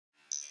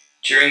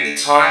During the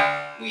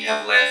time we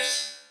have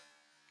left,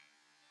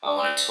 I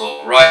want to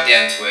talk right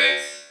down to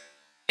earth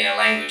in a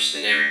language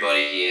that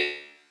everybody here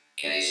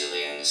can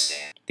easily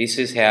understand. This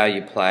is how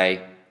you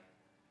play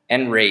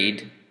and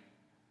read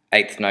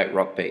eighth note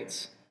rock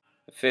beats.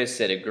 The first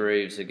set of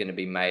grooves are going to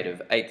be made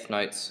of eighth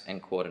notes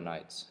and quarter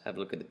notes. Have a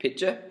look at the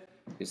picture.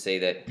 You'll see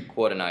that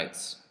quarter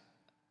notes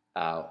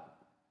are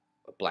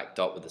a black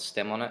dot with a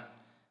stem on it.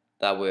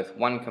 They're worth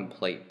one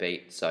complete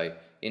beat, so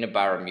in a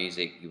bar of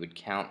music you would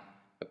count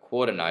a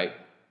quarter note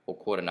or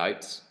quarter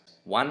notes.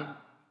 1,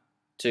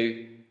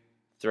 2,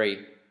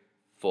 3,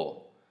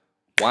 4.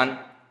 1,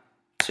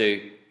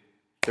 2,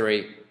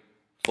 3,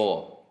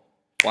 4.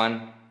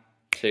 1,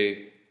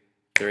 2,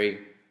 3,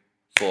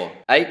 4.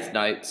 Eighth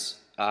notes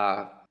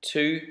are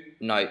 2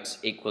 notes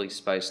equally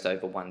spaced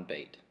over one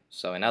beat.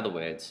 So in other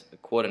words, a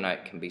quarter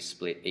note can be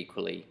split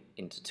equally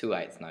into 2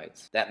 eighth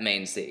notes. That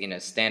means that in a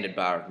standard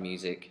bar of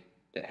music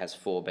that has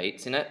 4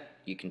 beats in it,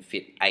 you can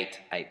fit 8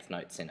 eighth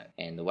notes in it.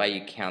 And the way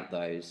you count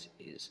those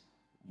is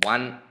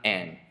 1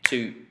 and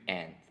 2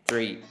 and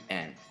 3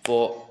 and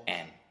 4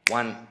 and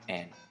 1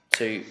 and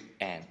 2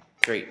 and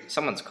 3.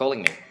 Someone's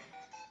calling me.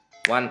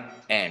 1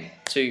 and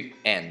 2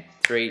 and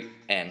 3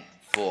 and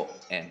 4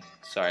 and...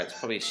 Sorry, it's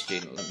probably a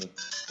student. Let me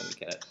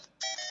get it.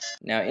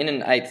 Now, in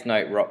an eighth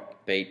note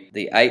rock beat,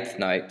 the eighth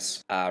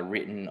notes are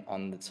written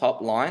on the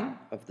top line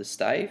of the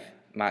stave,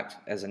 marked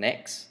as an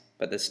X,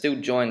 but they're still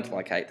joined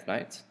like eighth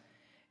notes,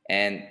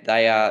 and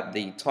they are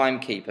the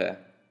timekeeper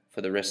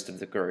for the rest of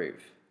the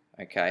groove.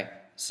 Okay,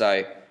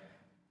 so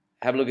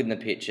have a look in the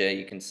picture.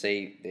 You can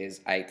see there's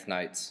eighth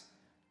notes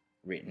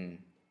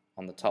written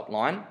on the top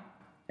line.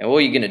 Now all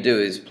you're going to do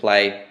is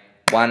play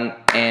 1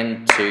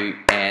 and 2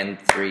 and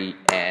 3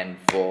 and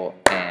 4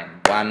 and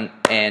 1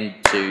 and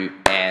 2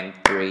 and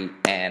 3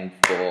 and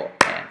 4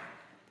 and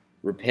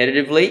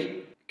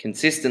repetitively,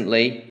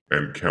 consistently,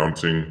 and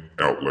counting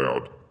out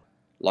loud.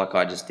 Like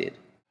I just did.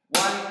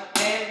 1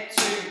 and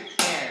 2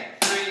 and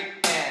 3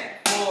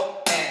 and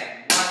 4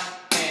 and 1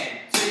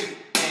 and 2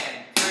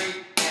 and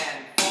 3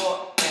 and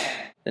 4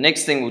 and... The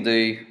next thing we'll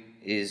do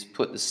is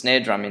put the snare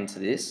drum into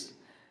this.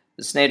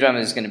 The snare drum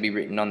is going to be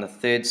written on the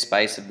 3rd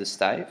space of the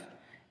stave,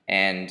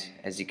 and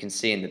as you can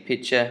see in the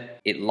picture,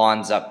 it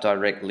lines up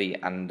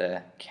directly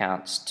under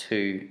counts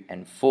 2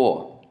 and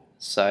 4.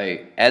 So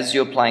as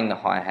you're playing the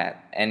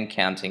hi-hat and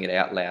counting it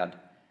out loud,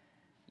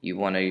 you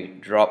want to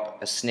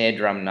drop a snare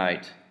drum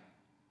note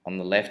on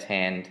the left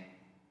hand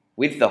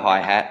with the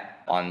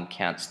hi-hat on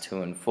counts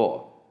 2 and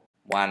 4.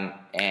 1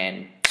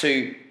 and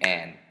 2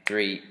 and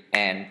 3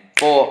 and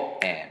 4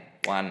 and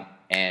 1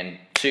 and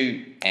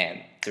 2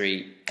 and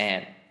 3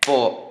 and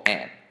 4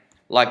 and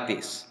like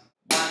this.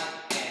 1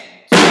 and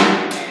 2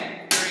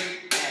 and 3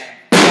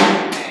 and 4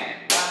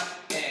 and 1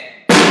 and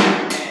 2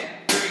 and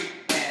 3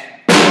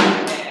 and 4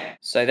 and...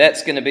 So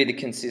that's going to be the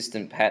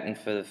consistent pattern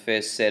for the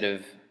first set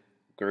of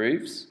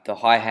grooves. The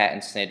hi-hat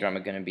and snare drum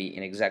are going to be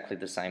in exactly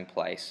the same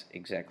place,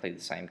 exactly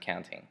the same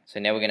counting. So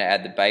now we're going to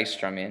add the bass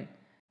drum in.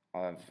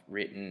 I've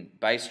written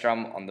bass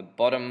drum on the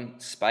bottom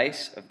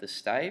space of the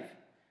stave,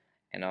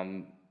 and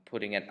I'm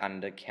putting it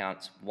under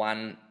counts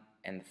 1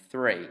 and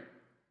 3.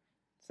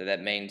 So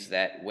that means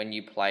that when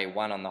you play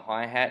 1 on the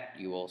hi-hat,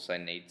 you also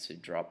need to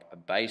drop a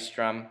bass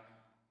drum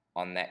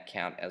on that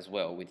count as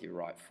well with your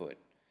right foot.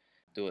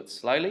 Do it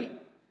slowly,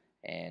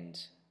 and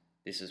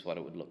this is what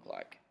it would look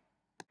like.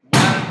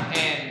 1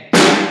 and 2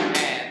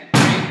 and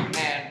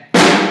 3 and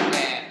 4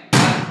 and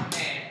 1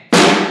 and 2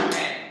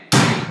 and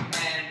 3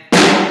 and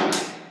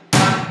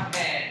 4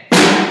 and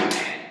 1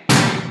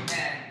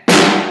 and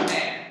 2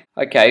 and...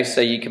 Okay,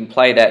 so you can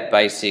play that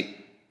basic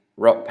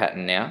rock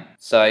pattern now.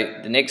 So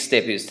the next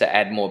step is to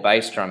add more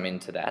bass drum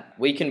into that.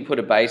 We can put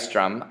a bass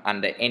drum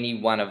under any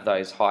one of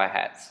those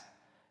hi-hats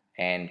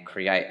and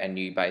create a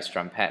new bass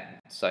drum pattern.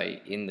 So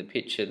in the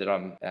picture that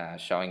I'm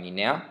showing you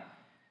now,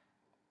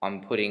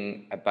 I'm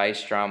putting a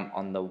bass drum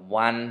on the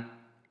 1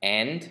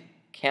 and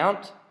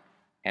count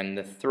and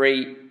the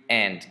 3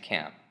 and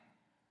count.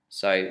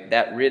 So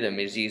that rhythm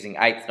is using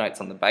eighth notes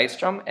on the bass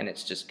drum, and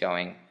it's just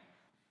going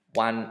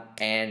 1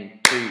 and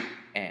 2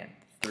 and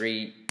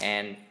 3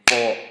 and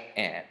 4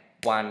 and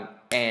 1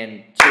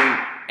 and 2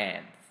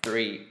 and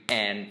 3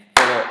 and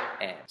 4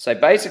 and... So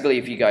basically,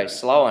 if you go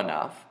slow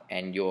enough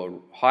and your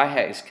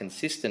hi-hat is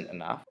consistent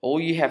enough, all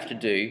you have to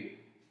do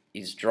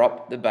is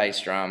drop the bass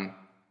drum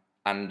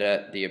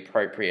under the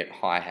appropriate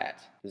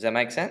hi-hat. Does that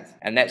make sense?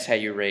 And that's how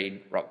you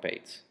read rock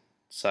beats.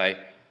 So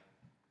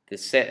the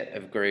set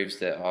of grooves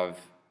that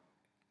I've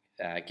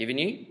given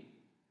you,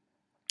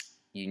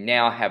 you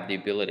now have the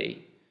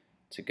ability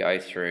to go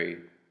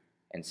through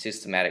and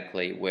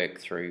systematically work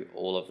through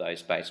all of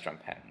those bass drum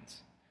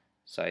patterns.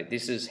 So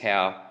this is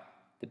how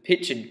the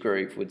pictured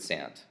groove would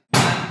sound.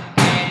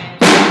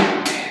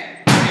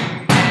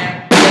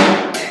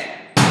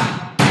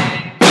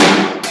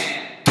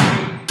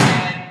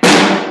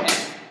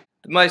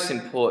 The most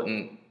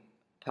important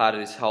part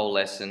of this whole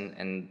lesson,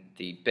 and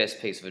the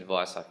best piece of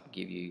advice I can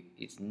give you,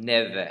 is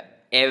never,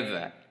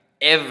 ever,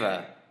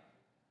 ever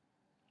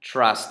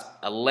trust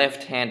a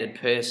left-handed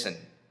person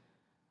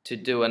to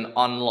do an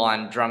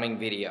online drumming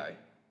video.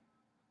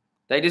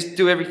 They just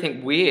do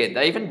everything weird.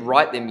 They even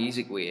write their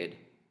music weird.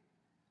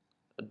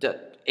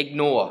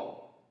 Ignore.